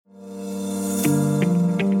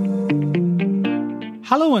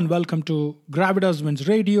Hello and welcome to Gravitas Wins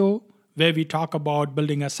Radio, where we talk about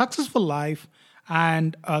building a successful life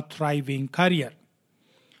and a thriving career.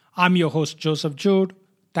 I'm your host, Joseph Jude.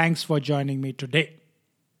 Thanks for joining me today.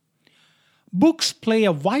 Books play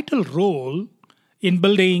a vital role in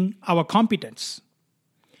building our competence.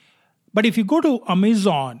 But if you go to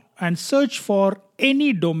Amazon and search for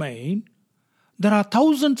any domain, there are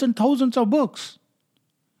thousands and thousands of books.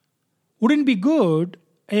 Wouldn't it be good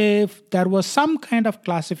if there was some kind of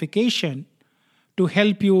classification to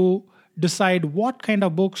help you decide what kind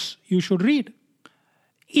of books you should read?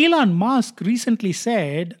 Elon Musk recently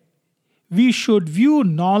said we should view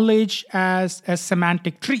knowledge as a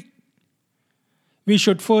semantic tree. We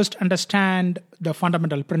should first understand the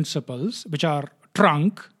fundamental principles, which are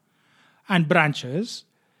trunk and branches,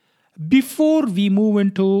 before we move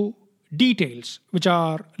into details, which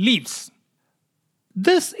are leaves.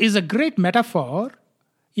 This is a great metaphor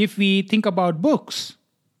if we think about books.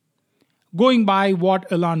 Going by what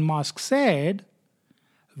Elon Musk said,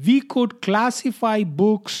 we could classify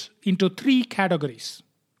books into three categories.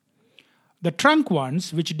 The trunk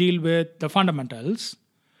ones, which deal with the fundamentals,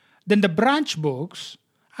 then the branch books,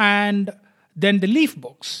 and then the leaf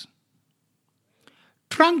books.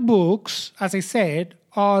 Trunk books, as I said,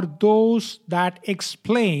 are those that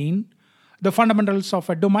explain the fundamentals of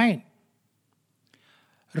a domain.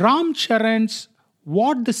 Ram Charan's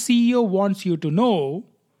What the CEO Wants You to Know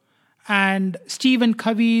and Stephen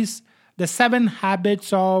Covey's The 7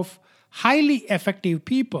 Habits of Highly Effective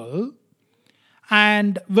People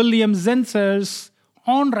and William Zenzer's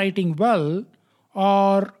On Writing Well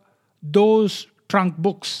are those trunk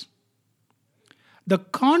books. The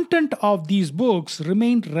content of these books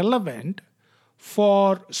remained relevant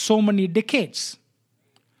for so many decades.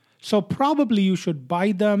 So probably you should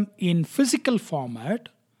buy them in physical format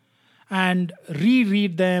and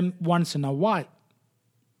reread them once in a while.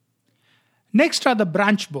 Next are the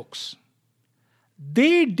branch books.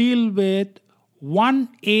 They deal with one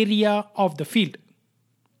area of the field.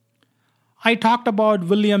 I talked about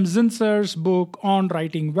William Zinzer's book On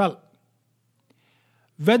Writing Well.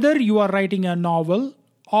 Whether you are writing a novel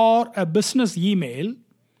or a business email,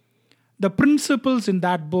 the principles in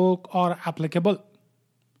that book are applicable.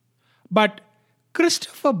 But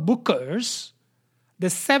Christopher Booker's The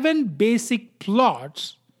 7 Basic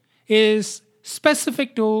Plots is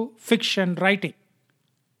specific to fiction writing.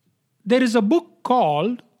 There is a book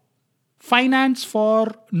called Finance for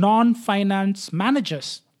Non-Finance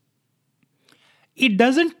Managers. It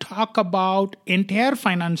doesn't talk about entire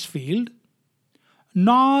finance field,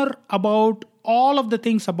 nor about all of the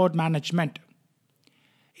things about management.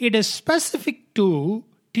 It is specific to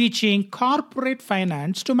teaching corporate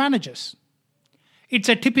finance to managers. It's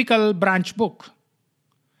a typical branch book.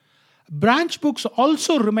 Branch books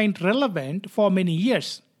also remained relevant for many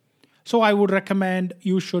years. So I would recommend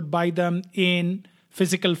you should buy them in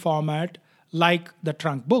physical format like the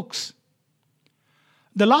trunk books.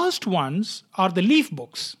 The last ones are the leaf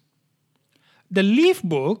books. The leaf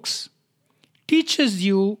books teaches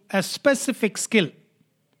you a specific skill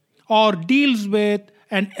or deals with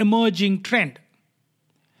an emerging trend.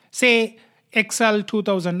 Say Excel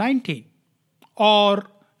 2019 or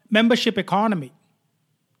membership economy.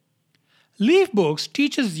 Leaf books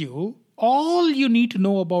teaches you all you need to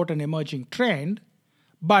know about an emerging trend,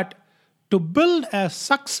 but to build a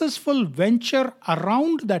successful venture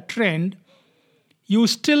around that trend, you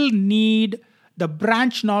still need the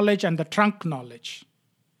branch knowledge and the trunk knowledge.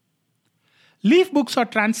 Leaf books are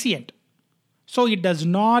transient, so it does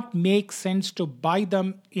not make sense to buy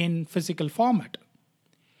them in physical format.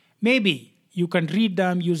 Maybe you can read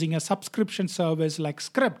them using a subscription service like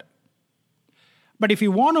Scribd. But if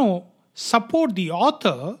you want to support the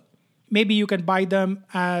author, maybe you can buy them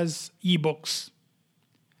as ebooks.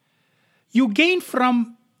 You gain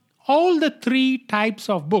from all the three types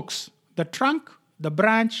of books: the trunk, the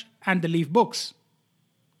branch, and the leaf books.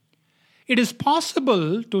 It is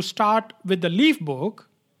possible to start with the leaf book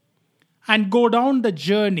and go down the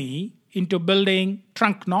journey into building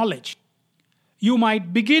trunk knowledge. You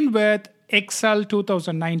might begin with Excel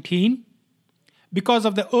 2019. Because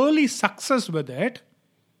of the early success with it,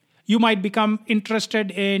 you might become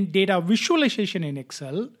interested in data visualization in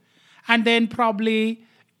Excel and then probably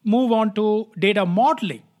move on to data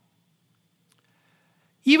modeling.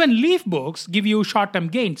 Even leaf books give you short-term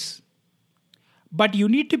gains. But you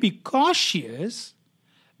need to be cautious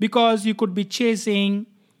because you could be chasing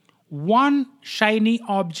one shiny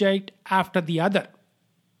object after the other.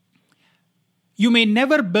 You may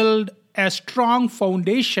never build a strong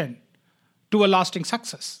foundation to a lasting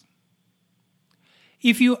success.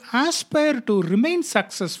 If you aspire to remain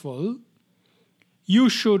successful, you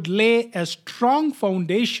should lay a strong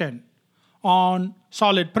foundation on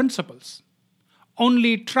solid principles.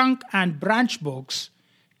 Only trunk and branch books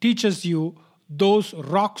teaches you those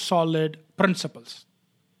rock solid principles.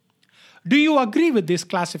 Do you agree with these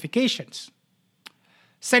classifications?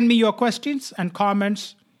 Send me your questions and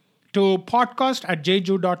comments to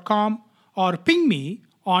podcast@jjude.com or ping me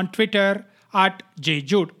on Twitter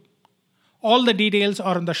 @jjude. All the details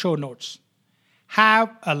are in the show notes. Have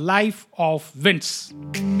a life of wins.